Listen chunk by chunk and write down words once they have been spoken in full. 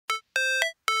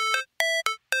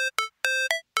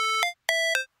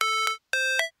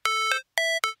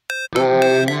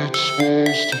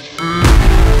Never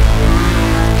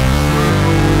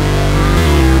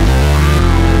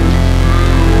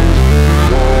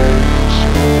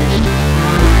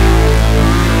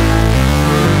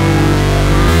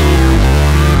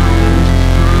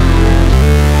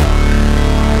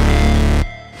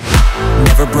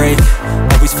break,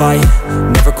 always fight,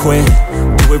 never quit,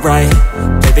 do it right,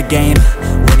 play the game,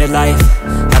 win it life,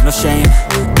 have no shame,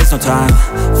 there's no time,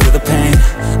 feel the pain,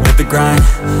 live the grind,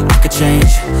 I could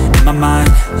change, in my mind,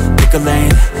 pick a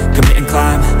lane, commit and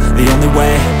climb, the only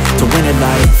way to win it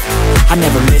life. I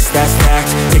never miss, that's fact,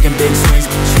 taking big swings,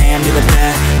 put your hand to the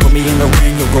bat, put me in the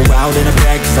ring, you'll go out in a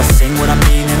bag, cause I sing what I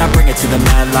mean and I bring it to the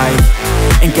mad light.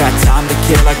 Ain't got time to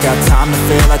kill, I got time to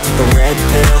feel, I took the red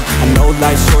pill, I know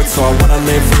life's short so I wanna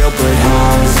live real, but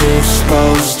how's it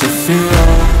supposed to feel?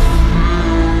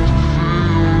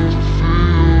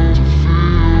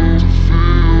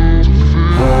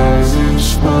 How's it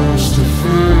supposed to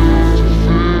feel?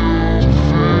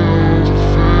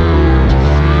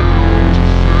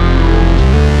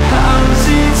 How's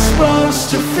it supposed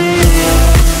to feel?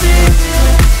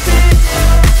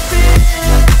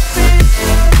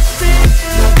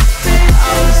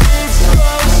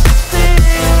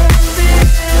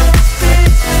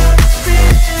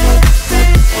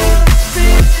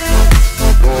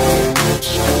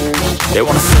 They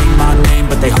wanna say my name,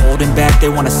 but they holding back. They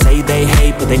wanna say they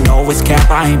hate, but they know it's cap.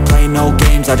 I ain't play no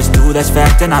games, I just do that's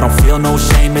fact. And I don't feel no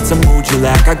shame, it's a mood you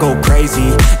lack. I go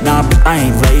crazy, nah, but I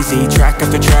ain't lazy. Track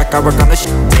after track, I work on this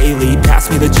shit daily.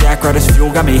 Pass me the jack, right as fuel,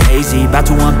 got me hazy. About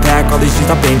to unpack all these things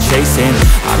I've been chasing.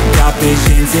 I've got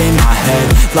visions in my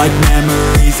head, like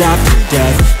memories after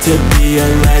death. To be a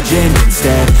legend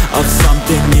instead of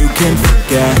something you can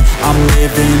forget. I'm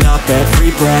living up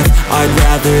every breath, I'd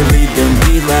rather lead than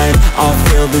be led. I'll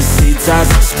fill the seats as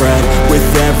I spread with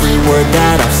every word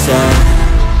that I've said.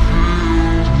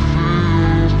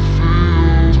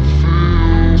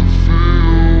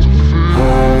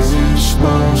 How's it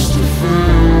supposed to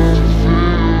feel?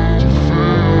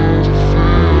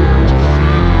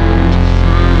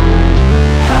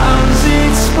 How's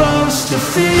it supposed to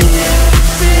feel?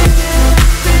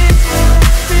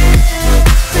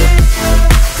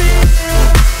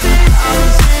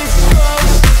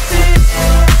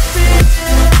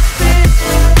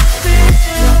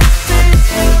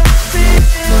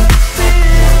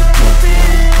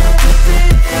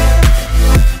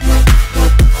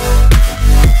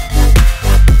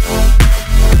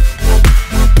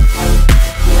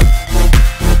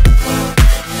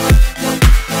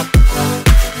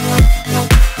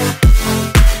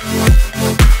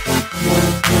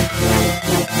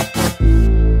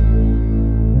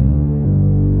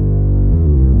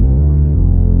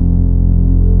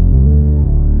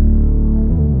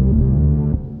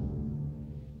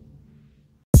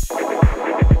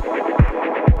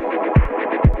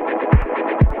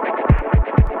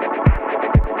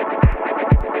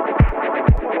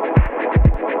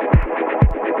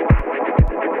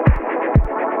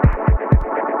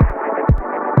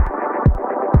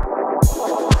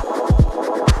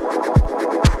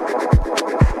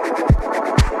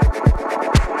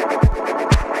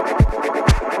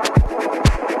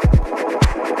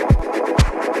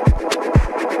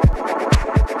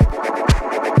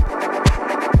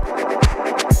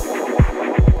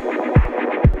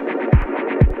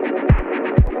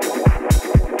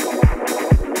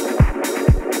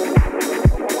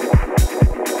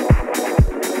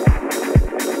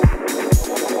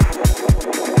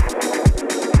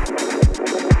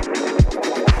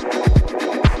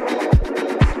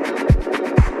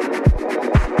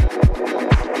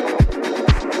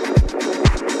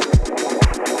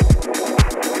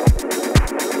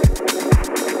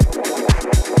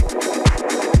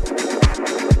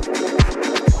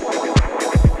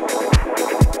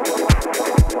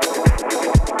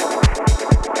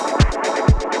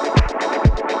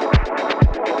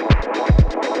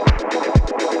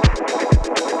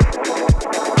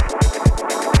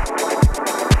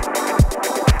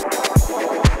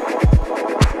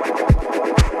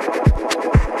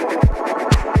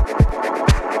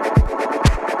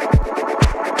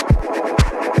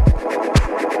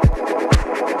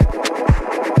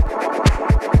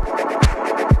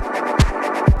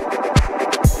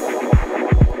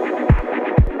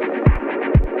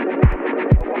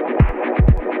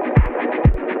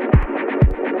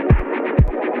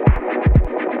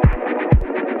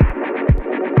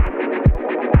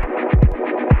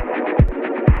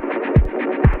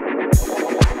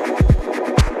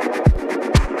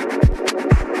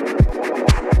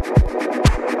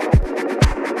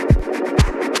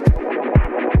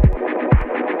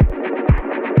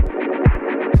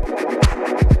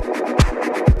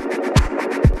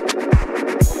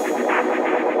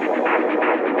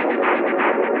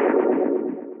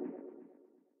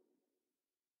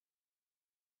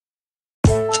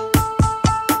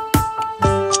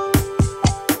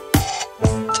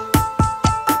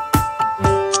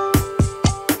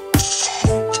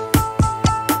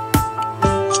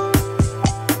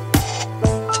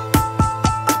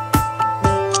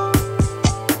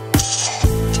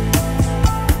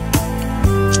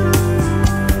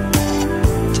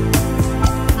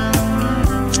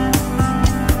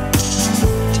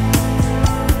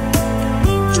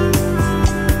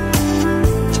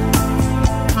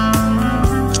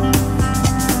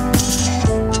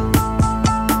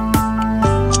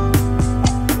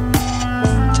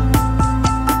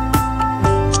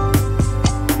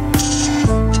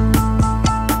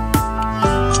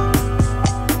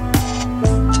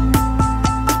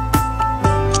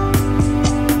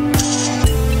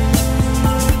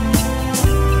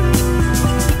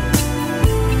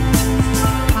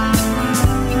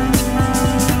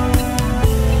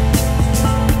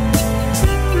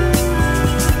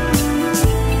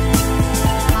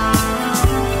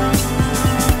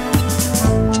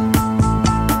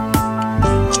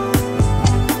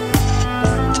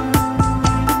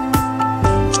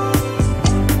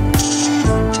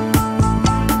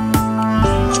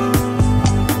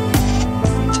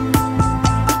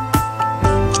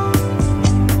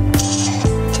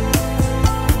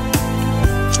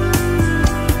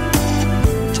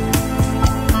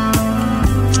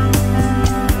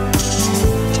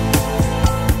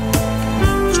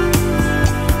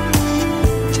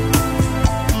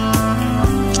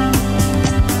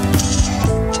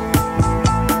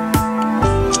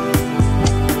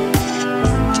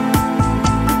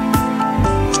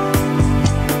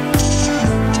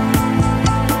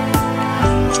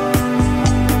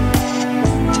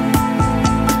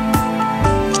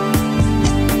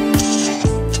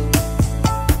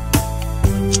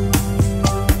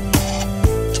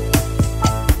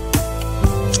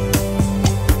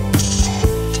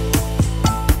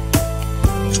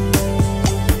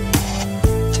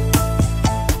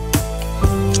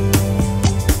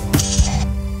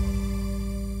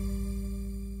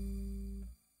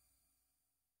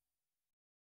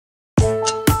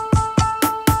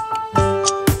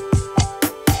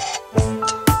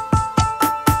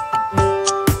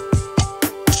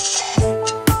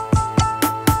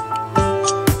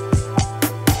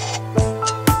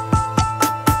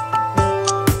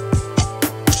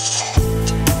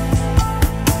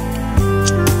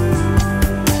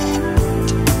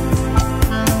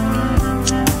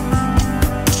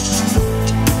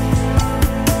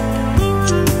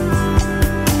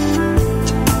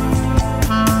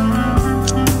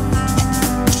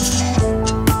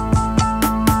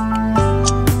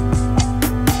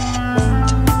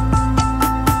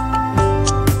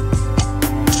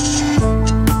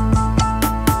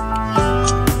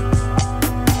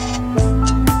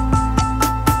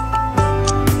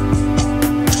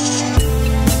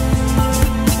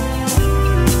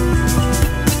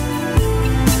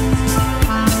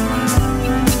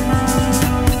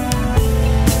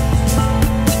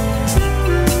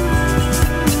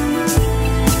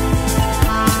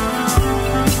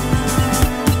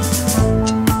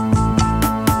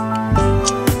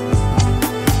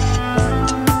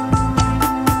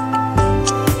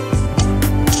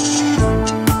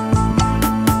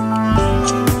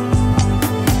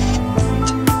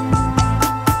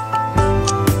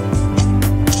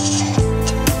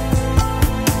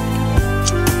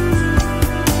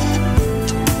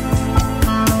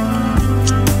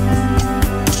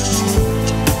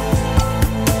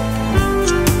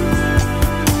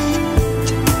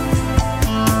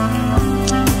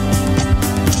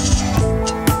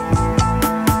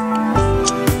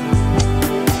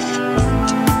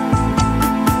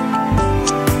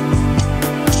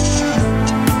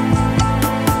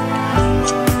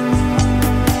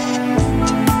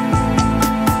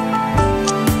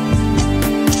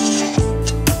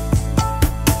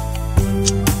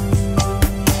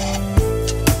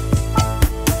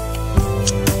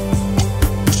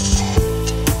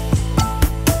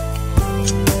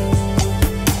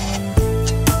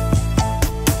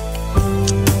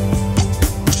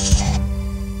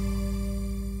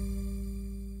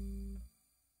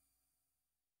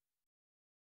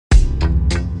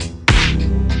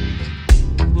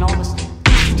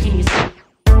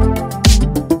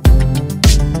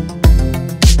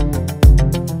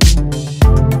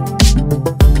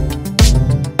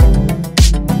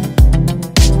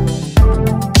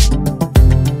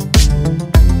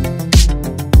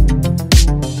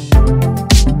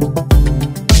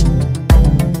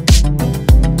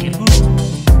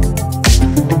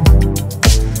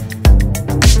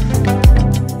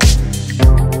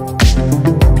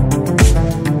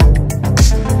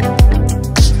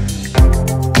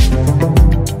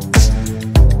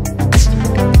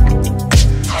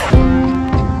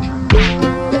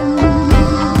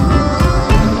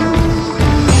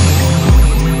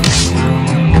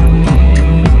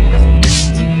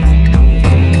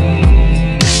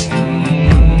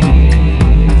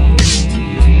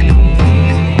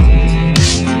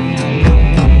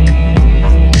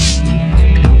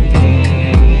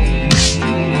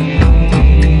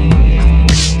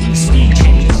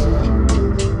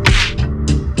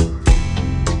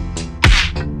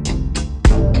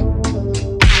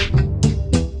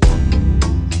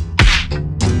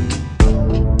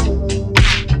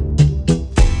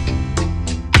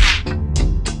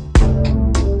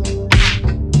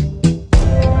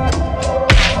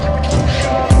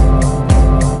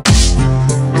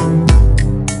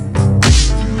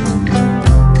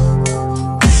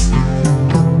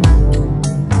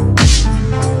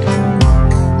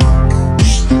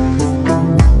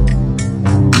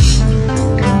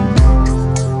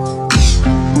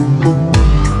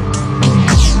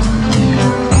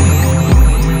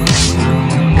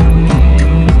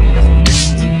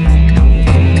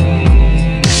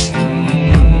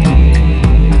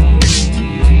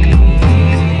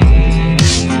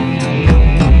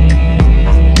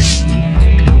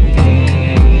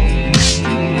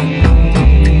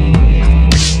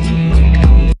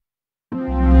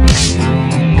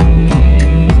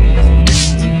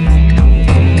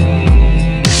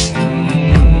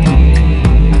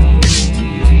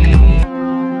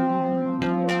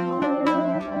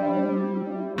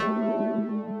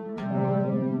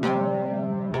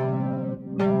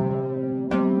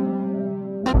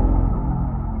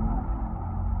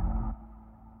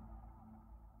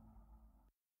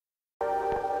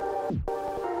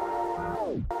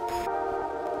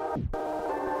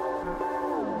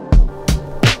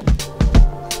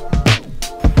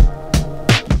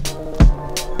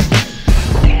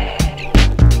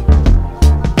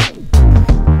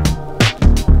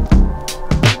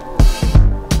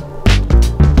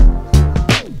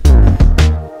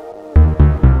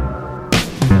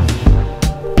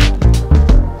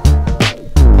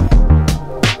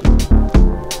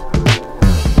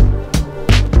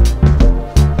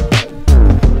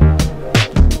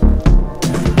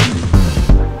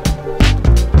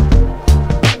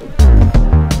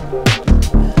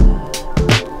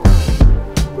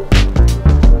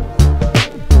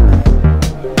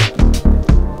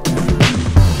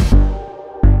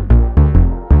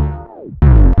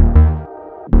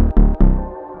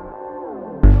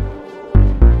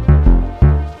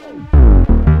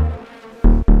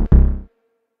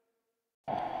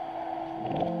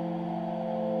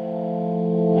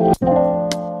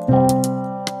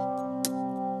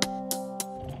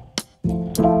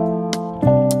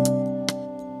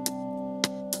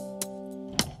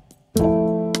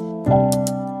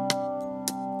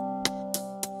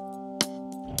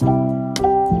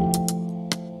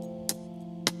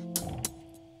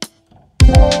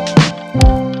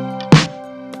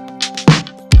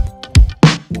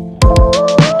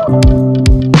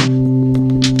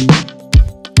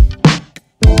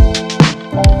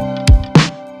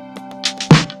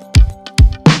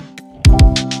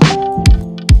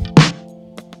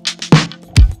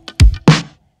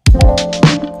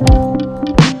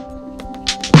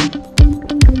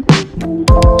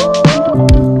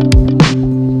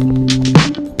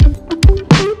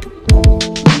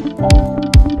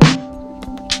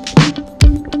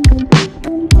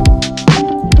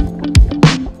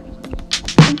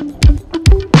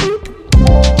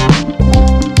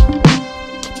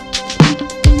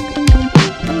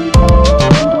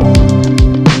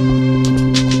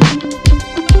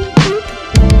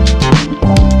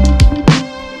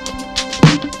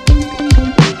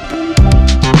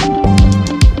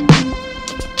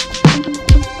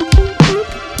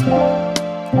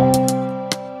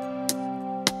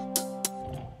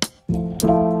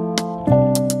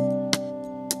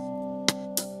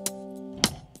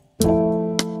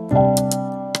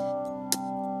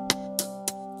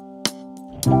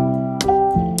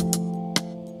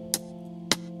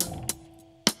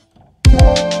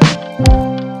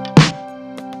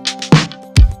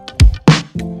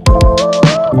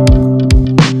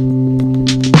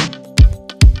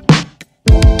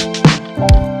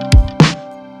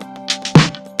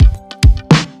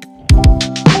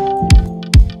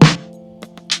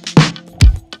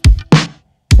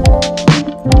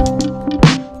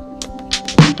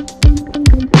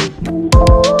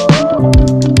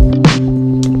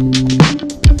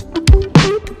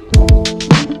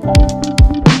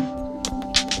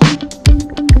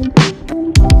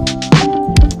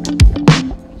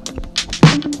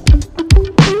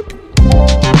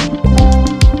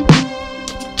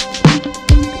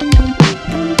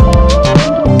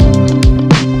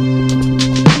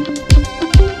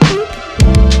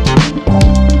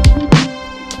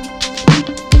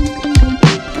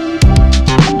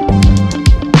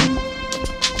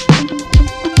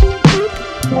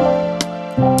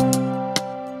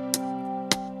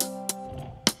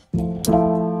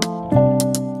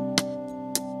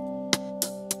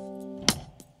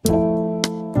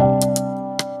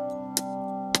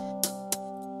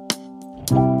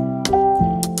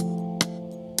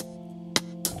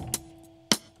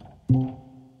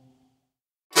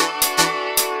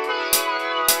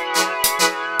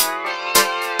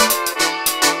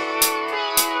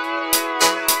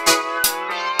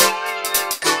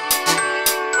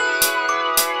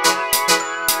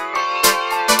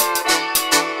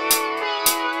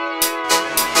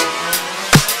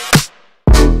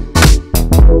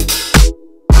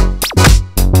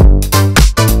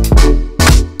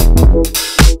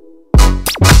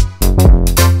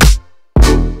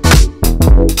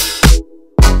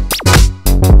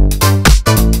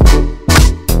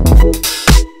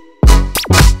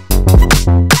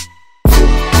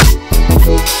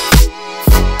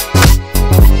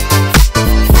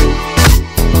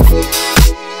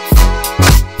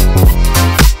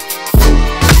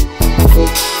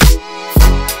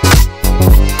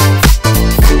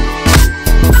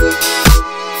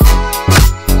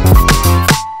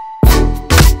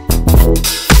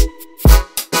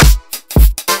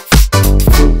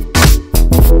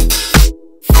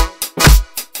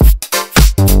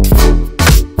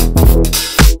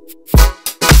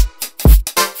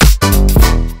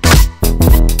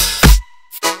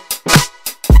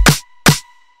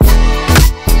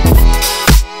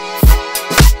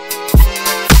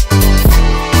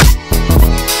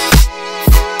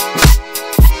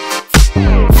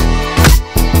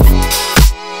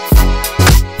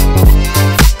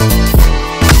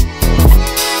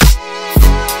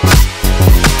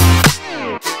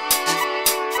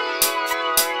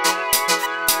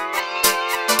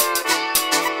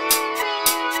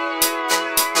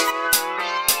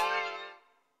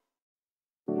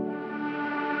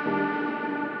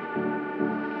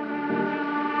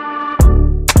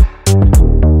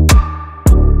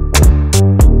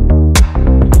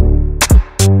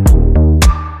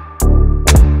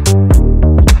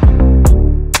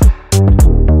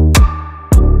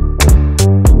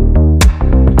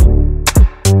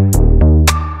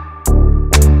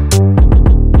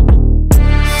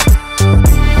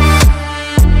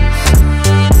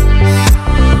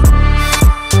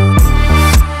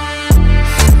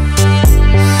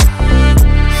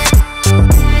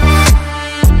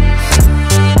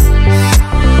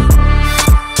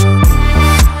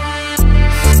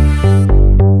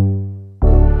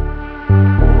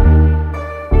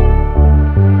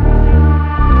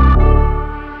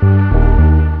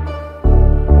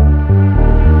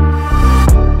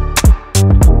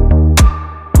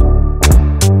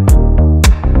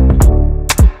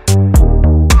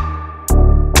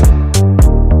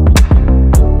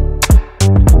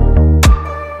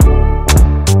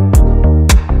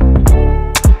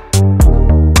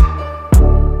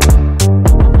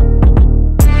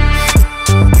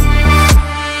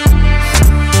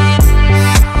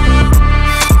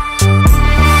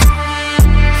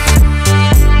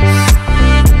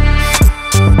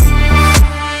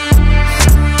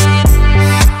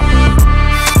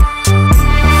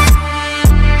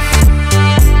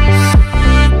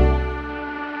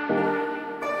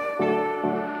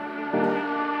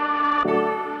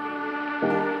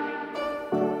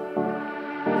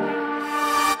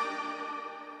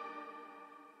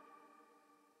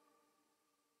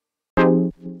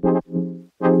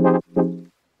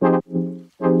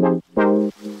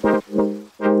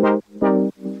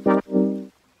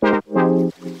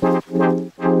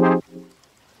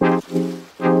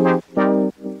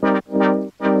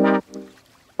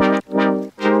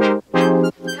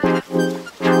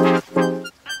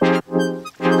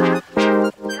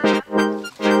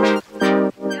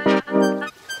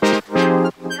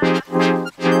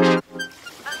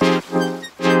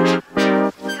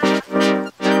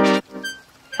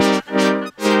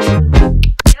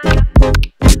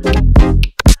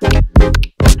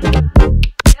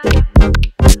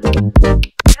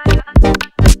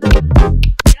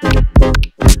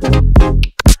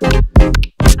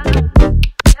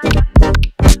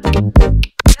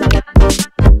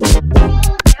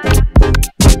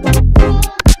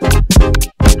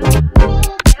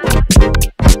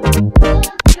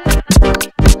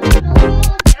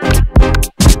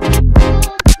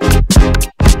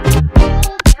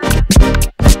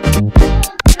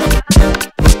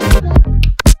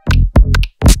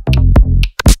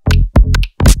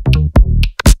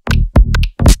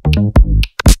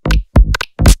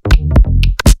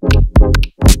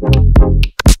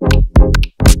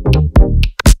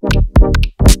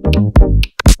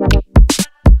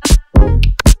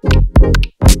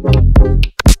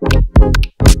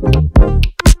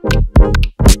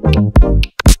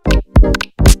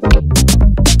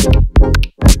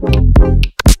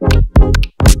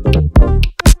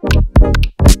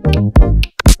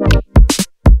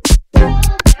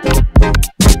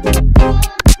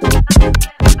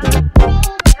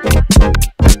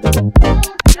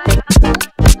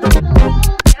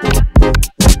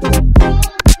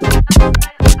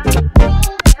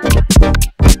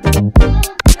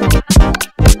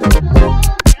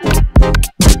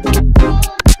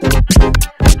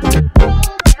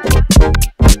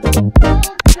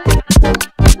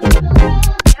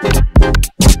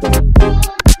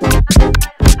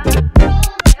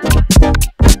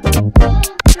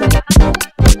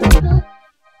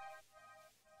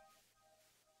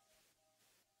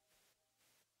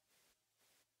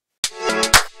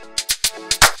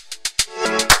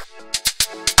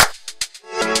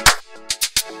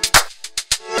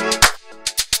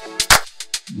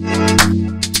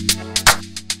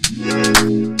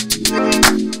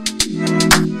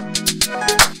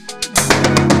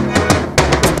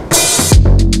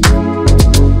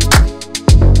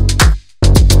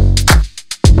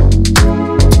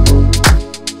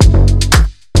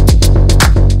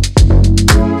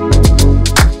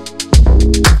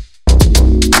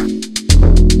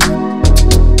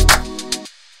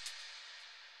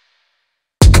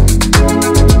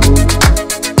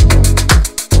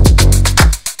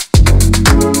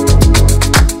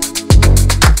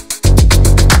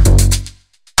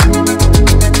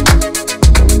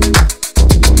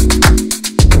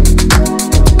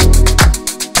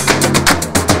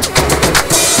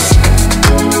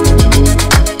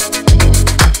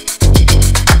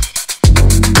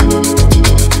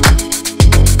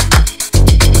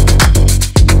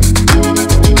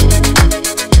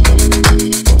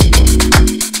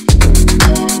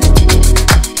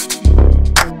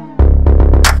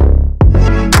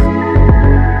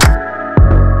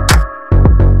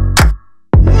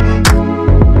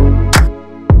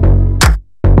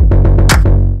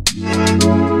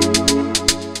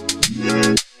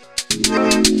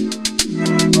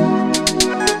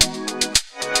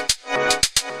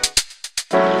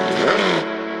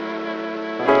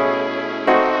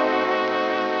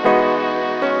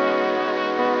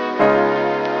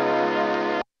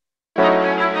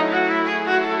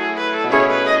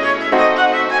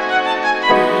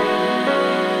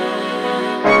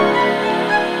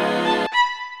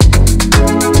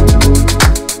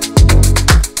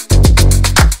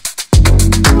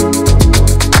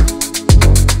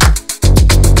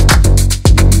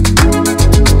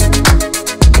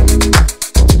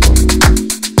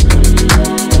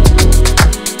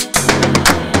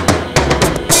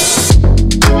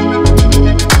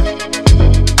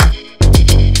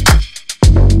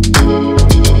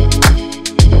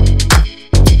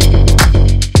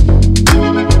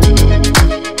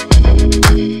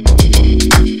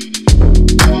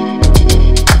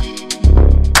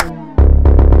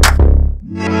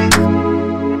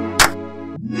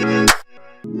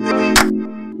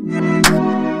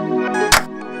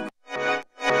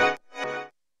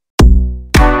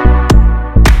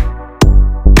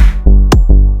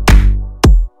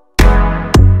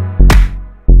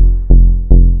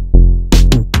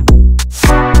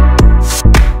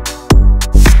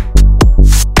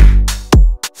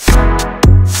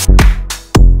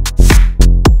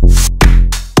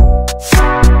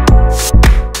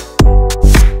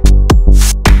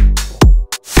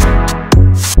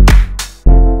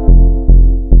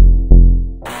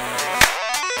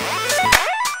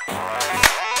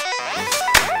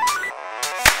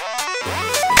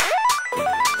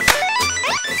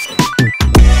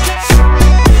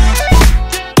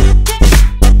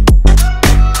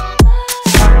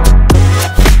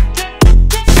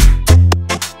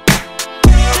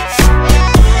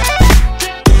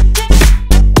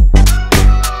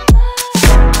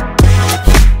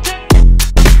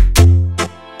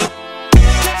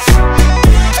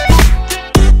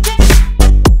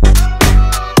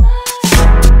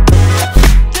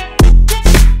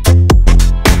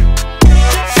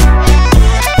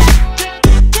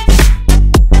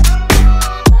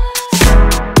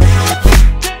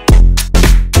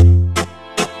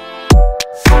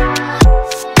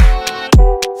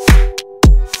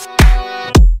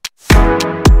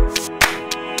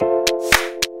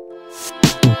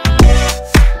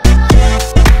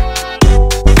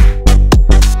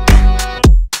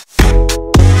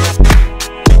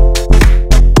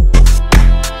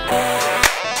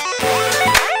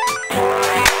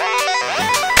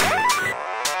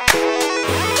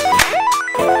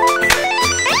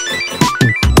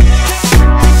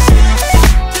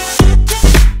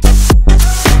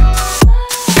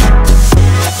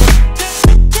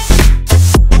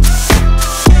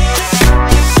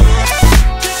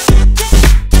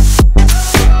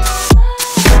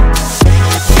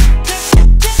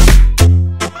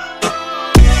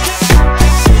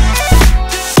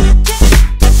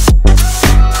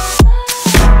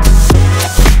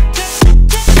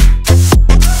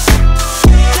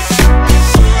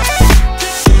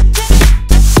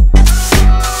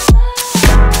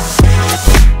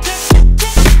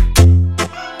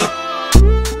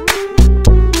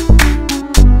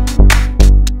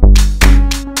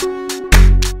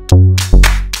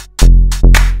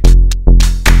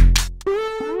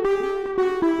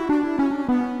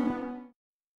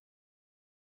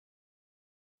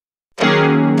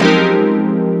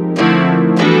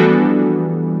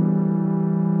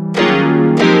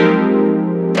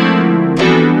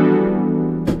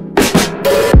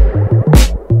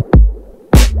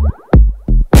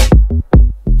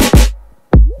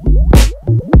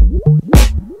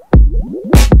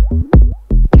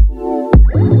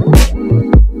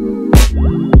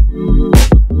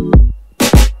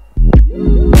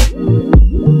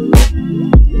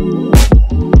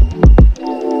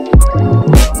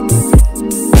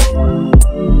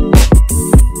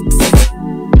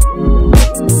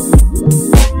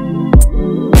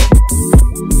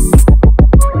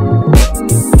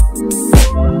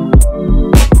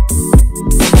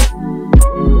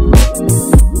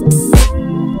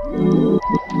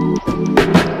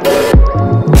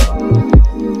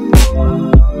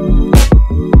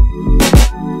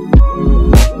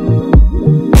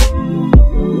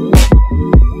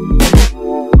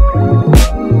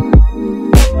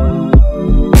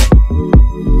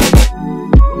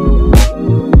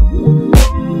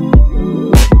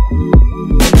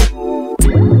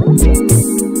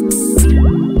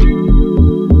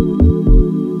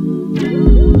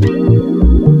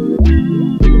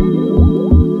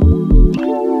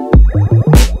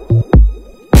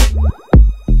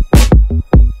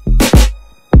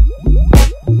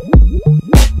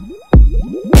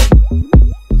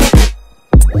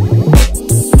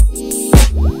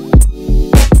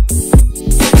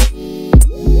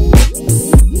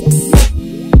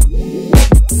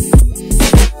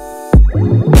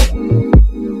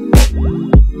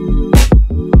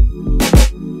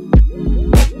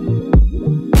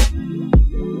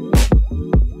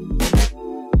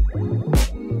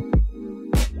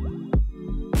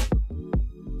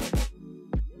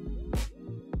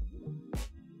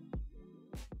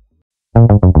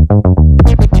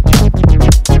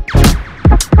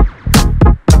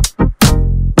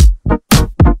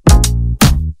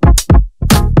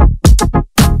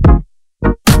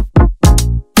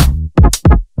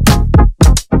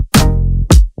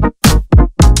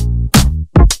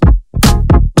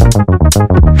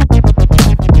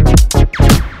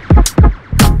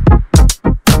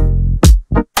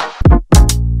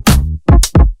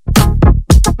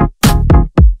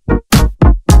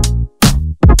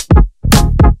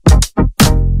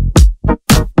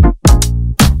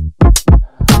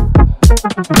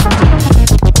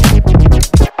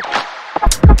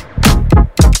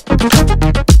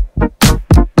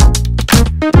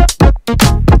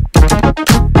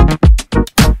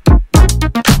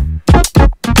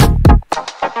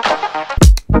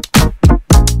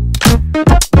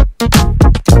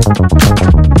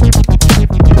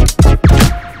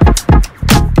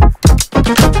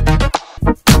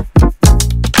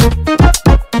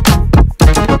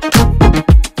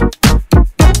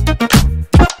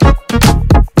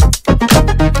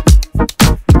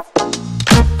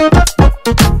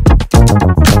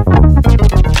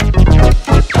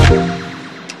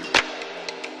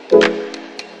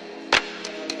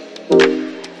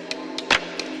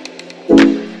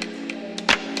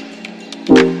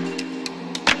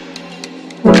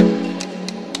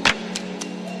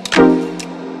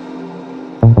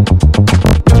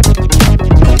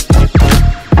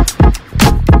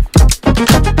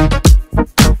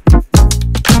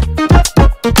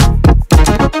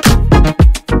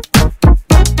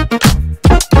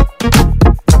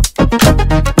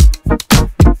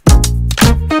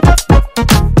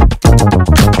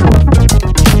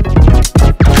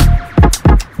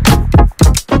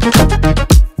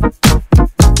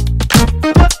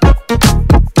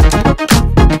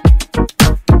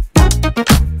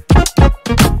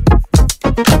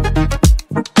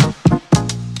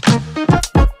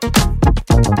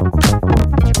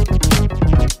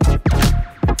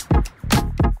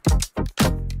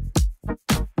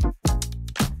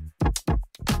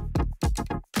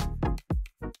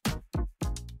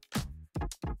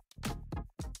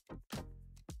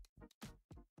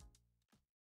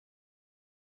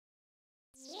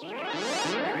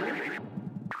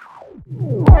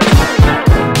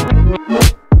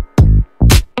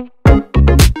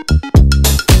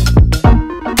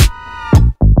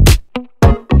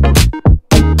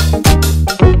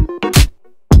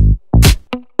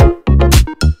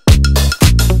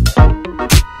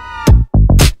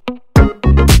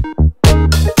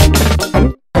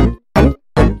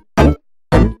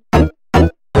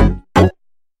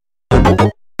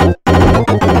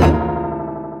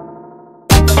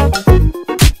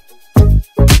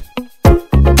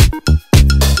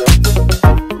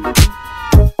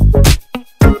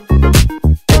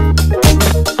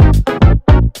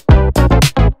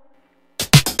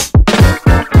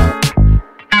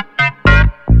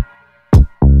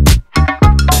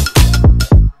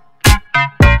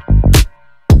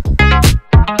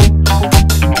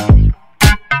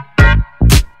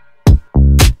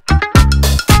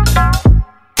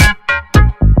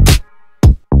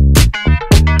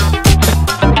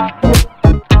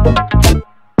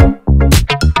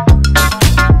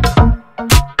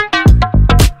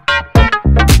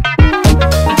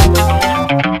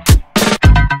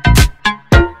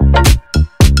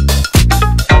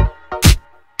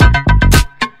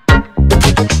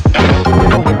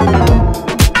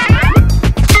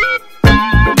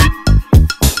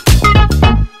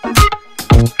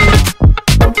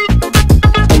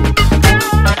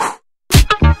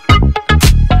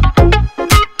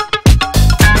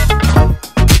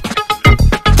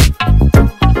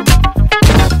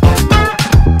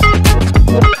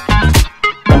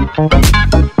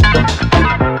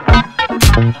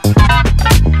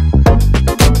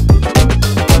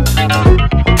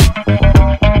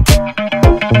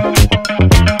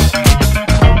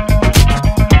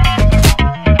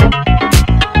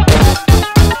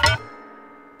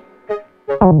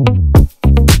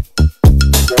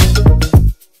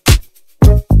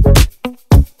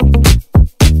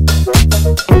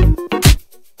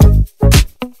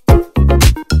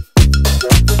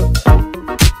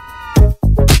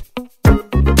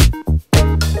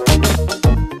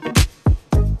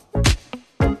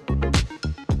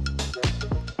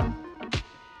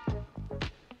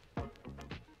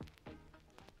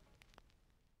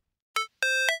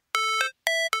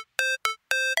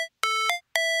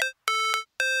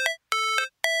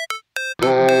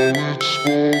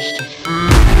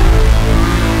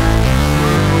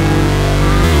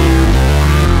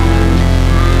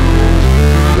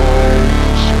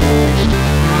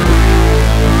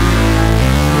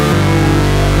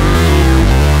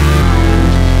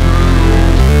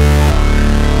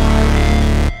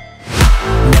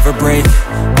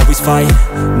 fight,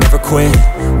 never quit,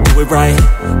 do it right,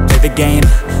 play the game,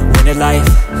 win it life,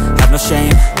 have no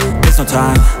shame, there's no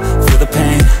time, feel the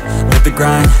pain, live the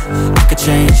grind, I could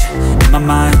change, in my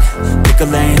mind, pick a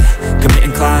lane, commit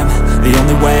and climb, the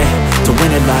only way to win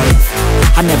at life.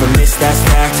 I never miss, that's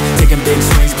fact, taking big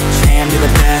swings, hand me the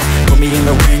bat, put me in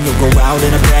the ring, you'll go out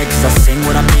in a bag, cause I sing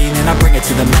what I mean and I bring it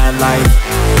to the mad light.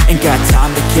 Ain't got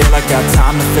time to kill, I got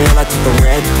time to feel, I took the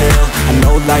red pill, I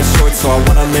know life's short so I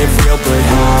wanna live real, but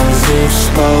how's it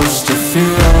supposed to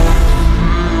feel?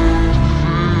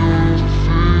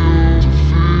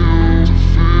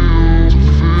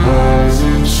 How's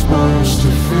it supposed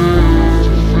to feel?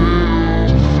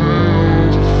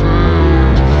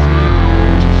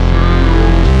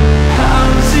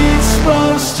 How's it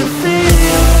supposed to feel?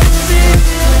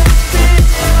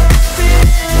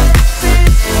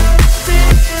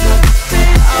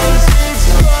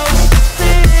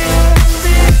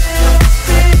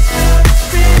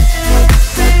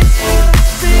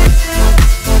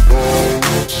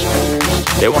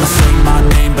 They wanna say my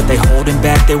name, but they holding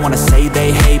back. They wanna say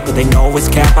they hate, but they know it's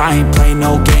cap. I ain't play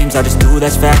no games, I just do,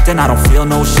 that's fact. And I don't feel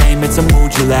no shame, it's a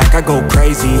mood you lack. I go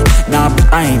crazy, nah,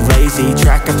 but I ain't lazy.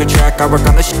 Track after track, I work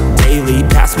on this shit daily.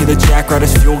 Pass me the jack, right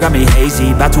as fuel, got me hazy.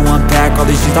 About to unpack all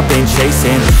these things I've been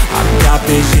chasing. I've got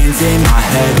visions in my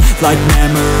head, like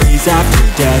memories after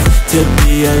death. To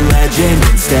be a legend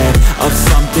instead of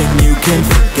something you can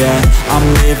forget. I'm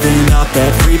living up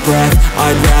every breath,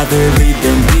 I'd rather lead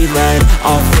than be led.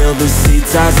 I'll fill the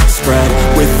seats as I spread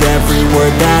with every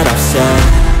word that I've said.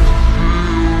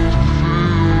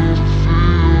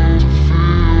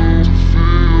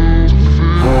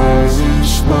 How's it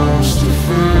supposed to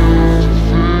feel?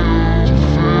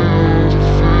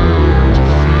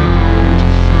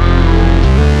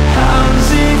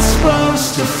 How's it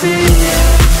supposed to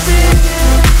feel?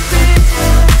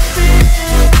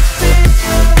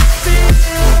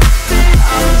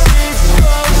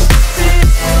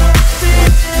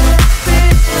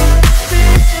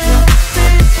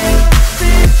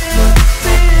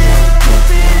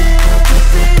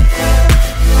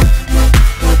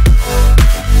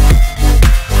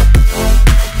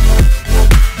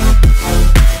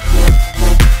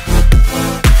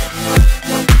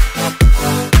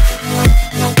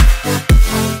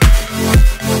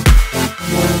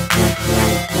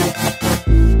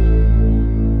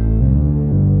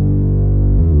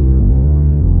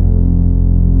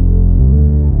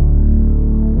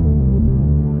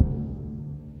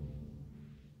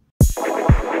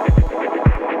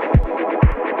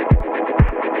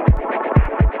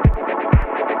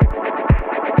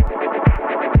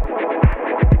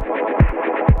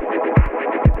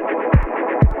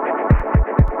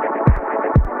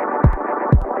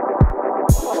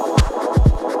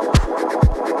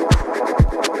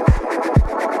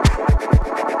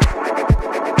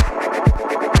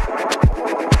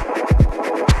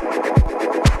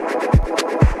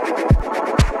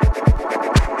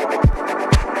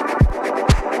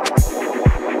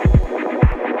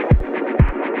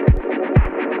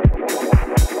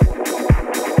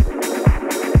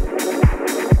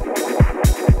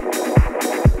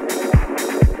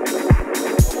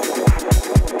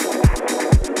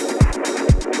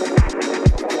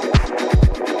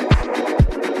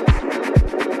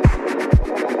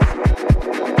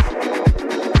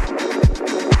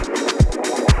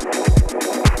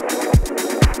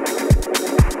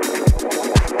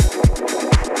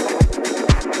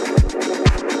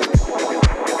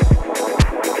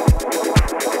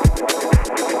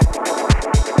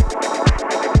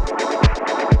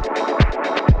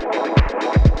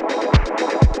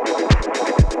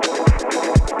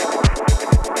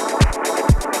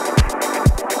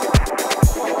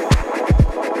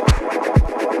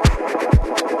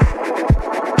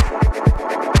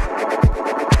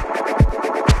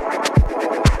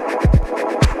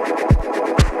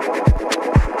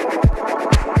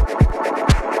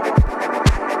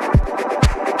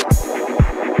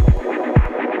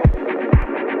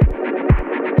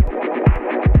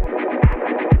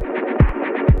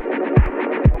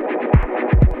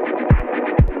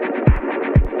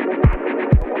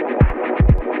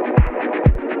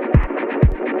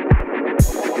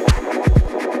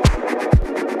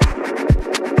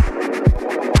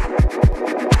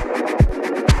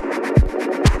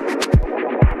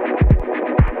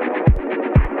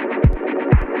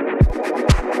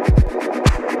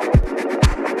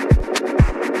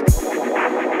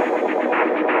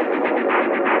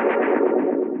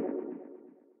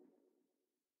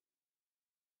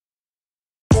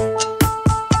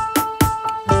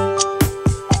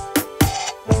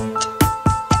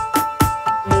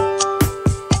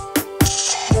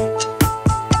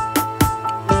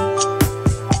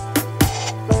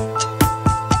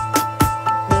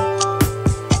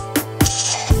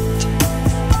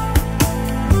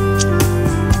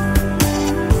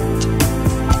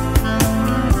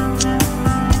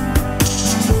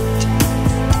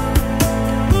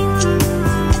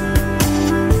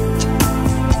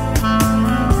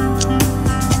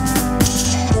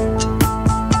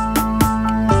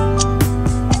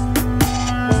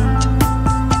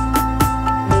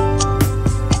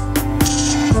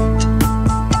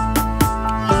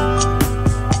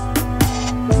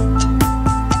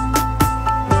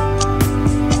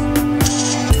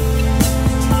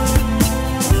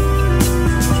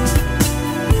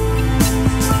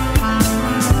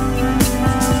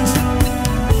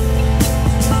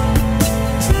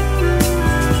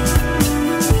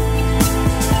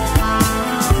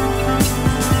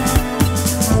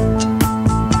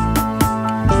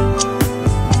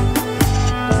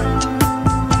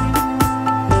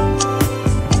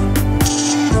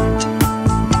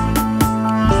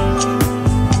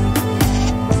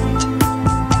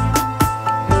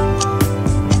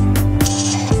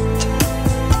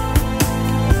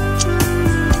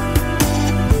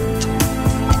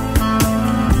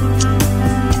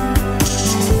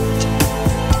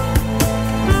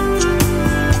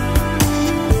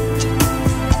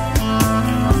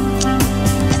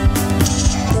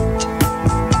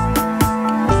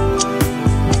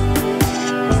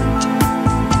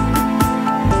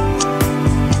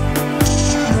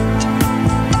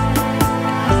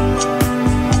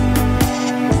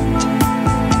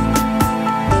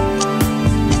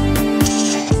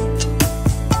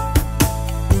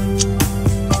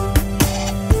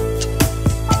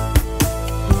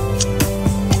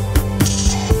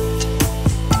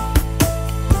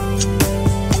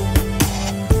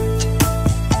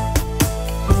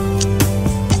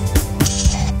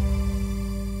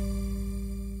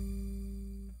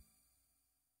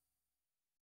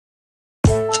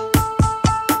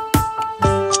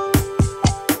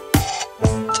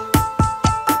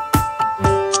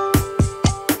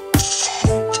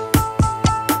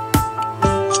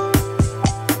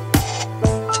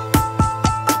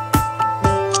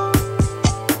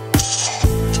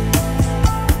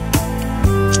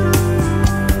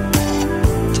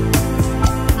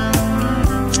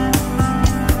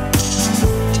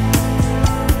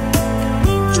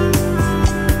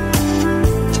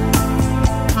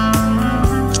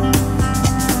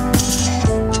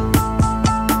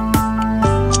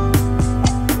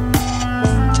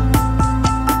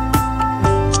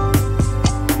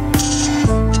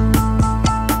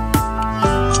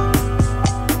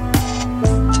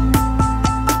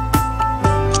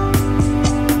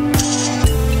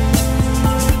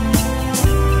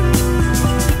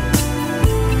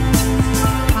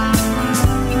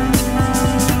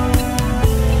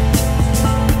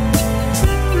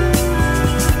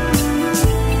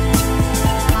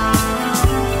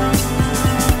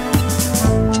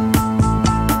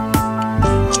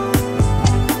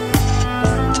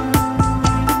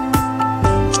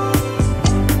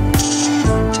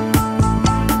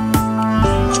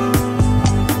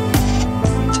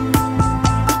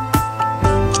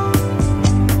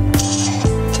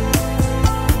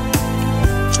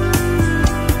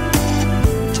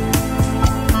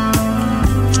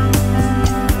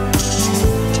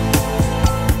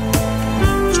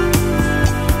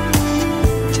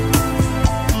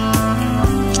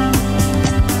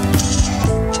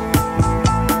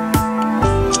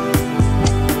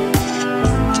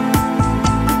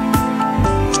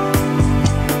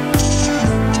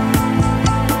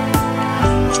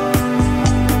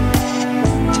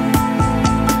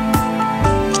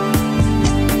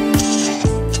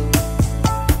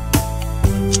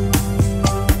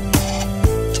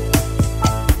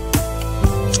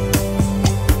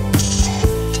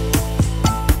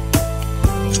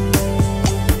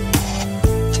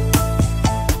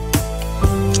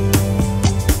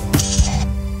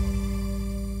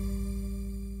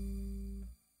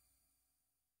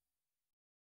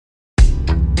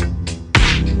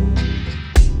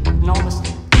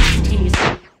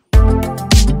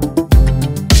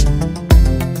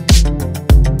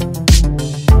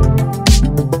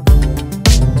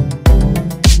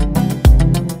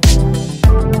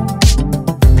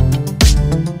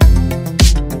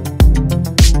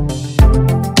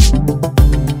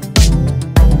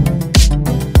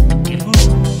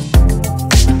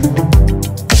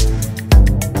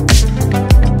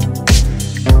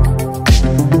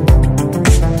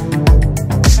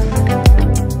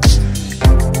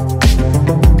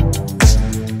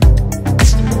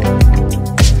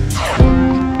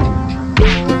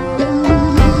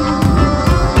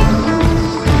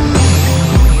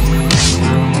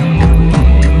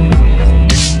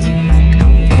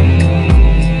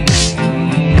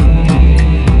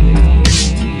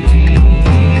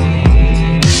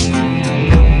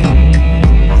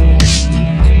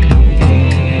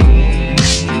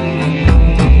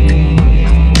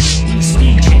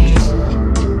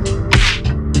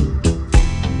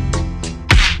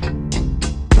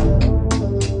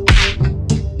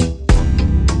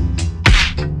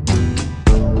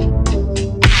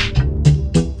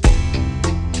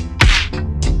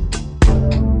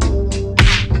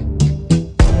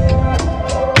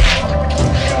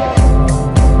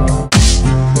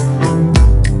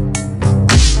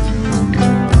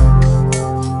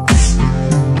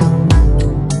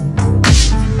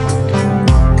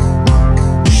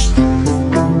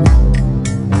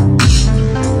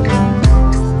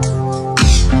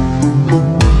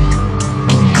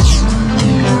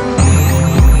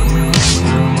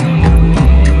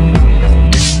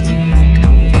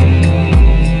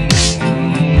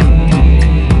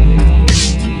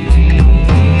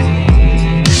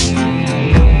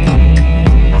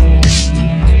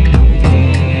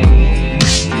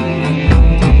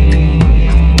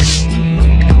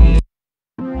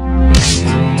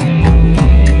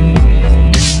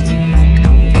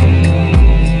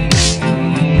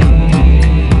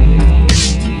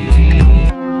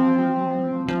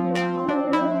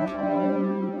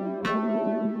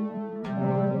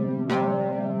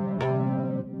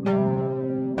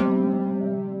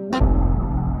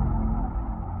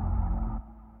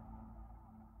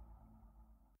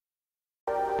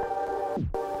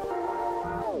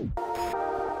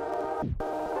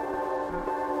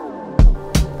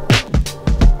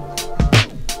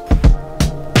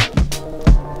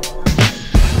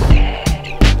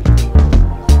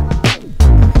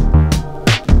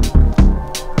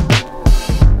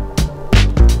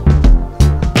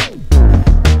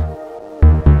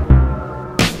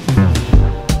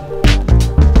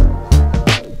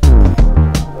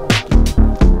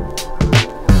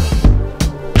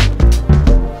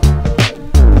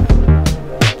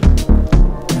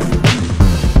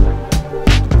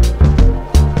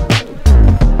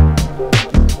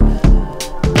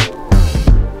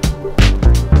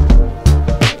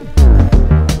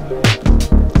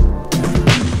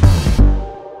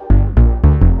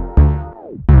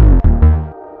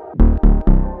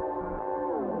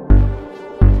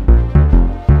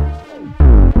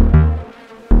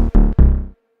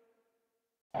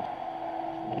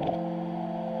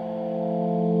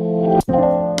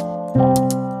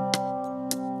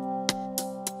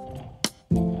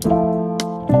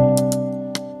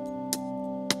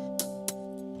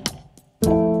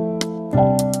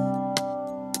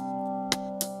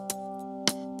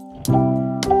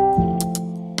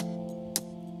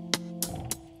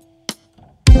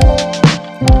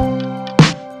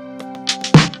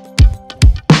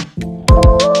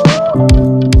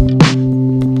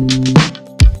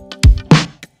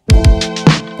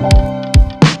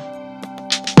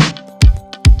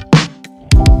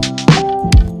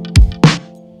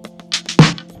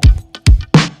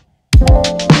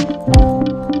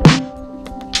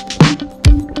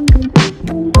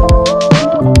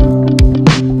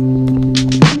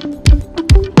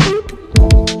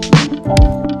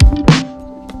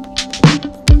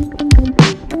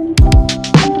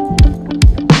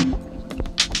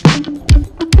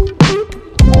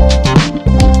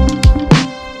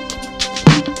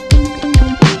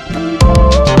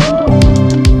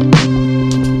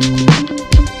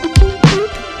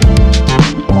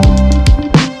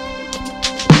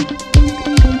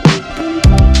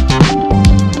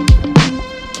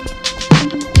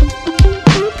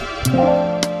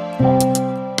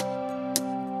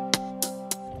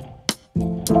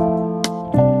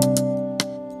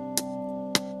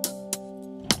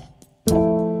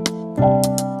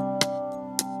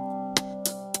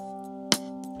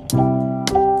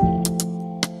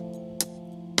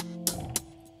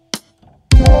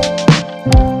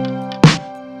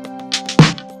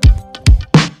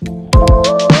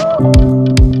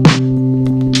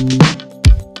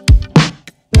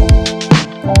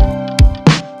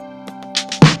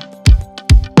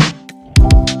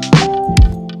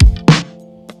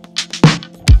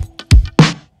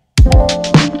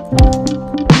 Membuat.